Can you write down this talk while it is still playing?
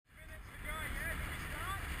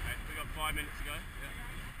5 minutes ago. Yeah.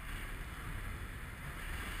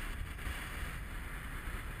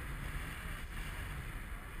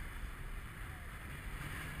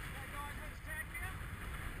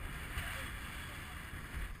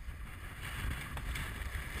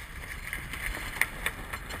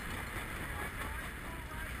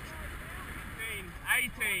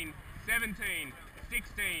 $18, $17,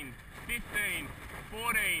 $16, $15,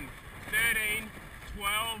 $14, $13,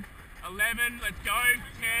 $12, $11, let's go,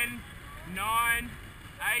 $10, $9, $8,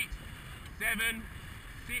 $7,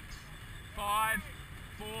 $6, $5,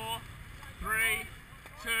 $4, $3,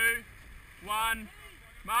 $2, $1,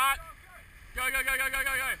 mark, go, go, go, go, go,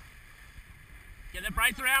 go, go. Get the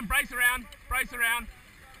brace around, brace around, brace around.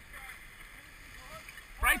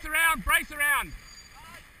 Brace around, brace around.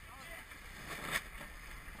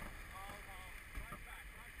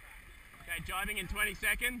 Okay, jibing in 20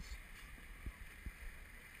 seconds.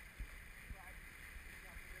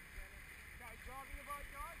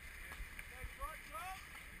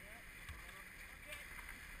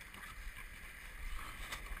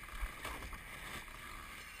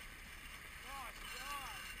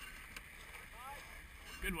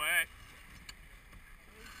 Good work.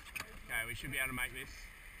 Okay, we should be able to make this.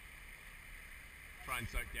 Try and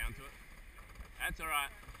soak down to it. That's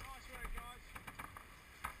alright.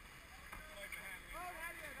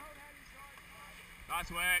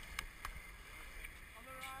 Nice work.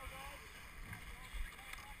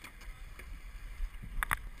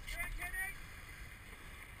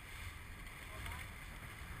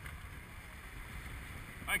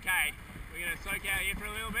 Okay, we're going to soak out here for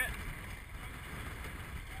a little bit.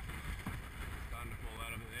 Starting to fall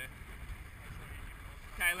out of it there.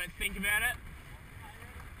 Okay, let's think about it.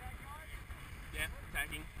 Yep,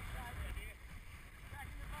 tacking.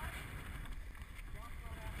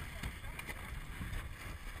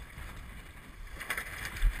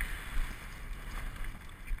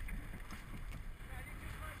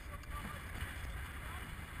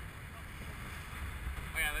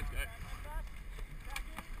 Okay, let's go.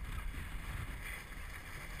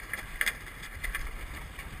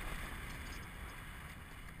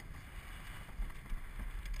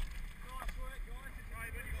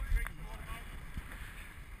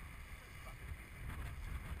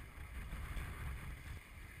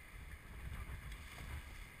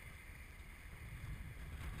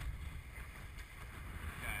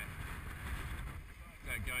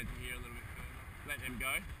 Go into here a little bit further. Let them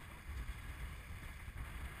go.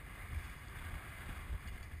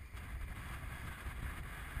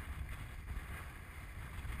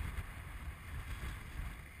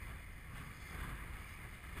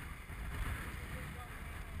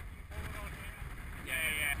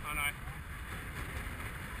 Yeah, I know.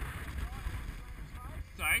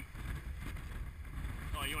 Sorry?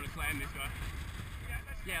 Oh, you want to slam this guy?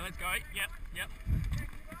 Yeah, let's go. Yep, yep.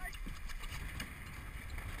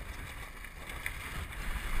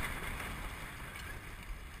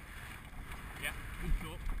 Good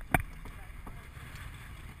shot.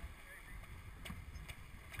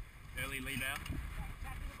 Early lead out.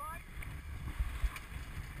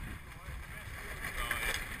 Oh,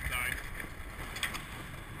 yeah. Sorry.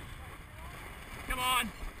 Come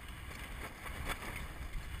on.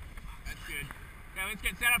 That's good. Okay, let's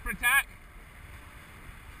get set up for attack.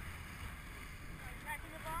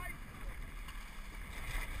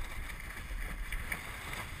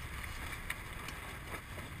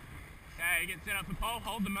 Okay, get set up for pole.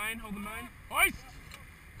 Hold the main, hold the main. Hoist!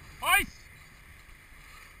 Hoist!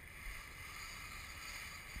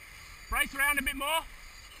 Brace around a bit more.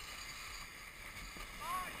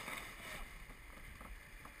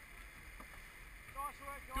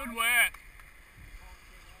 Good work.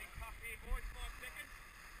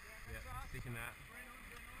 Yeah, sticking that.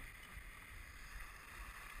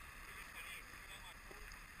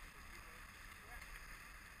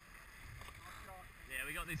 Yeah,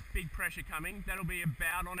 we got this big pressure coming. That'll be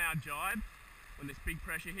about on our jibe when this big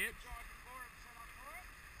pressure hits.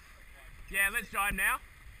 Yeah, let's jibe now.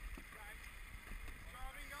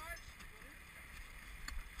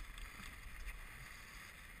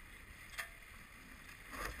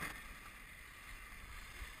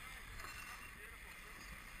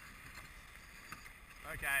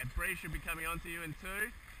 Okay, breeze should be coming onto you in 2.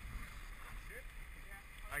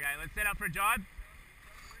 Okay, let's set up for a jibe.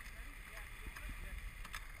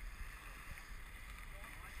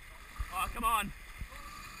 Oh, come on.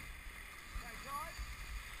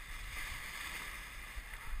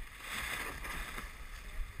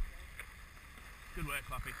 Good work,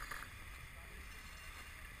 Cluffy.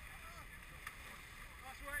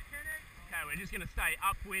 Okay, we're just going to stay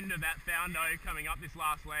upwind of that foundo coming up this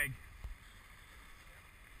last leg.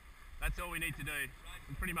 That's all we need to do.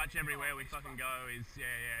 And pretty much everywhere we fucking go is,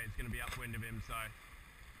 it's going to be upwind of him, so.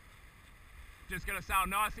 Just going to sail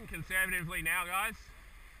nice and conservatively now, guys.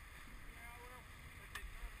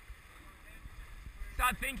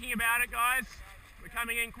 Start thinking about it, guys. We're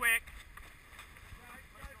coming in quick.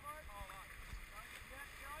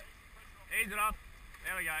 Ease it off.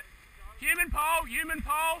 There we go. Human pole, human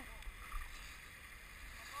pole.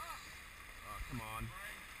 Oh, come on.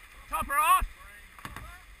 Top her off.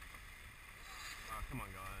 Oh, come on,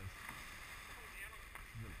 guys.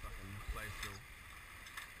 This isn't fucking play still.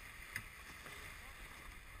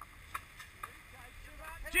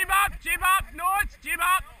 Jib up, Nords, jib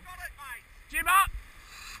up. Jib up.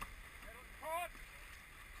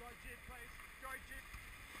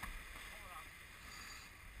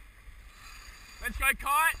 Let's go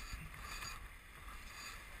kite.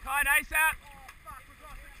 Kite ASAP. Oh, fuck, we've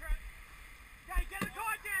lost the track. Okay, get the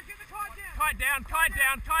kite down, get the kite down. Kite down, kite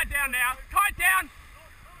down, kite down now. Kite down.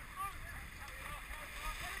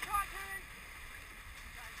 Get the kite, Kenny.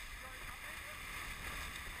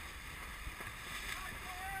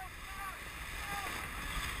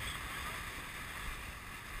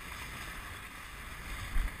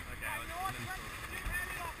 Okay,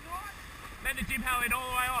 let the jib halyard all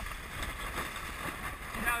the way off.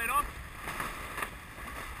 Jib halyard off.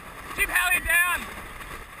 Jib halyard down.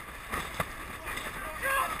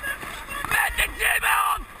 Let the jib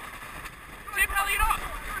on. Jib halyard off.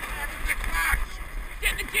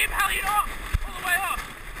 Get the jib halyard off. All the way off.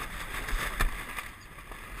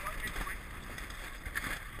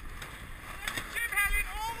 Jib halyard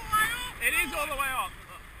all the way off. It is all the way off.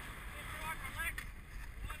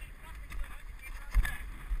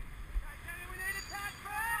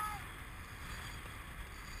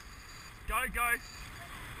 Go.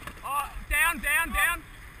 Oh, down. What's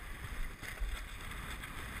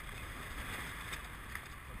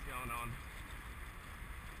going on?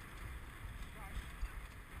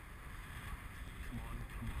 Come on.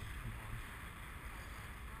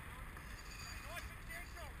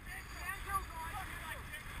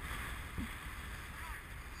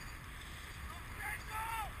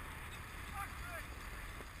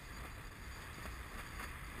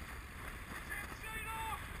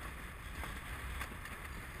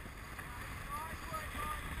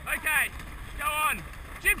 Okay, go on.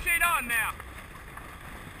 Jib sheet on now.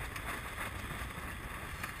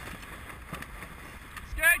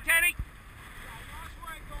 Skirt, Kenny.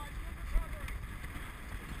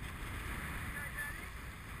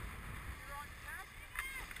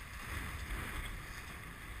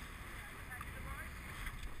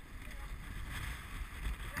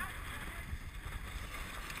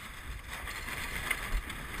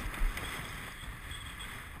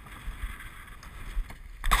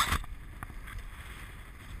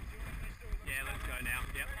 Yeah, let's go now.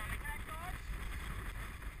 Yep.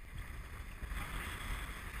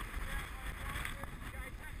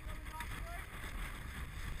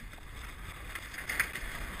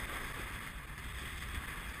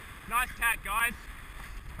 Nice tack, guys.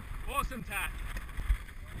 Awesome tack.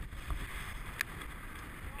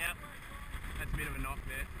 Yep. That's a bit of a knock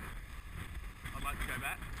there. I'd like to go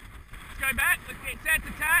back. Let's go back. Let's get set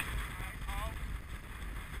to tack.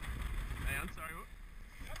 Hey, I'm sorry.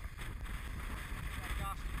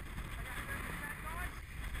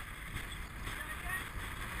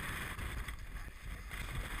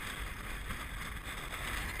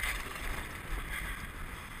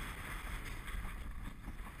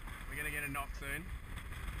 We're going to get a knock soon.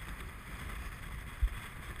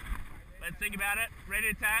 Let's think about it.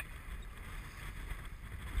 Ready to tack.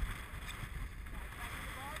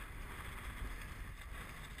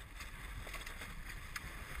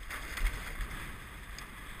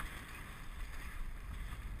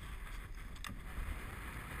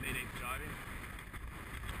 Need each driving.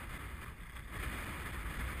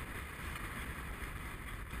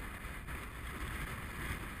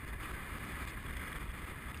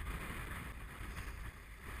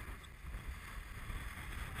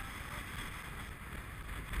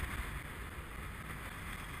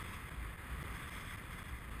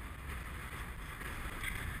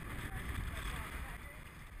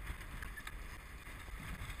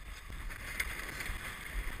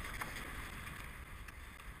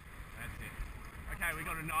 Okay, we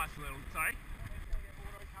got a nice little, sorry?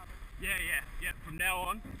 Yeah, from now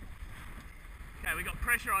on. Okay, we got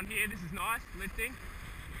pressure on here, this is nice, lifting.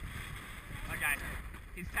 Okay,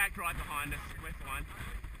 he's tacked right behind us, we're fine.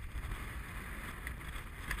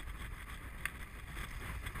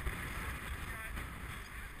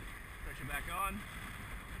 Pressure back on.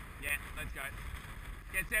 Yeah, let's go.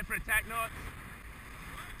 Get set for attack knots.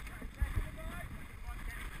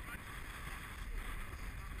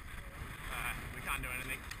 can't do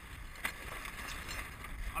anything.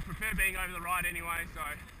 I prefer being over the right anyway, so.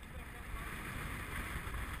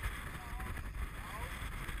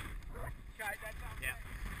 Okay, that's up. Yeah,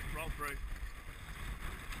 roll through.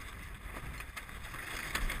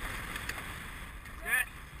 Yeah.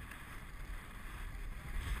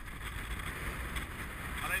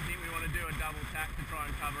 I don't think we want to do a double tack to try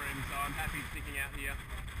and cover him, so I'm happy sticking out here,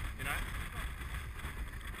 you know?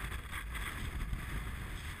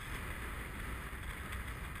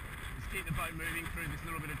 Just keep the boat moving through this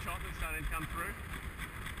little bit of chop that's starting to come through.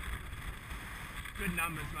 Good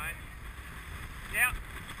numbers, mate. Yeah,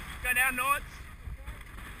 go down north.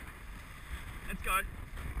 Let's go.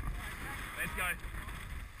 Let's go.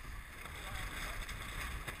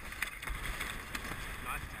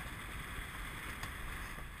 Nice.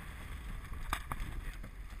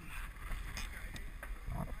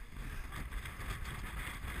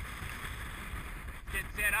 Get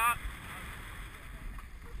set up.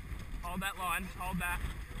 Hold that line, hold that.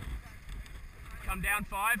 Come down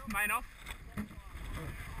 5, main off.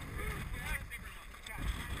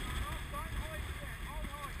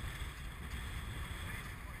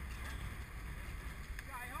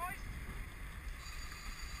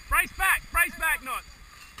 Brace back, Knots.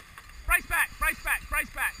 Brace back.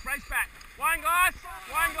 Wine glass.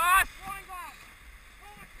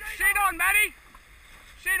 Sheet on, Matty.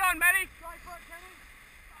 Go for it, Kenny.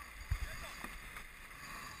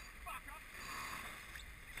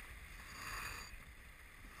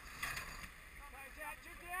 Okay, it's out,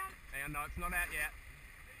 jig down. Hang on, no, it's not out yet.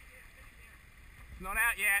 It's not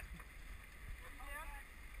out yet.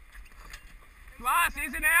 Glass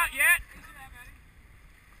isn't out yet.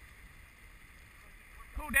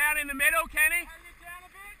 Pull down in the middle, Kenny. Hang it down a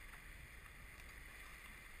bit.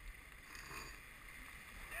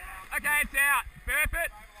 Okay, it's out. Burp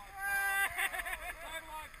it.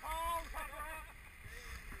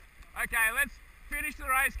 Okay, let's finish the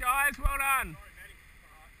race, guys. Well done.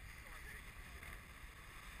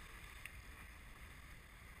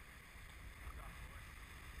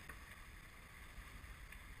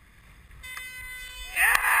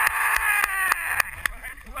 Yeah!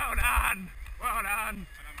 Well done. Well done,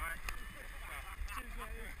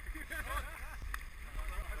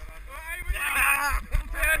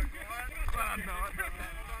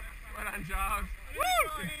 Charles. Woo!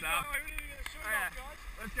 Good stuff.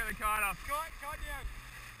 Let's get the kite off. Kite down.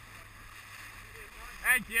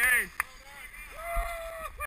 Thank you.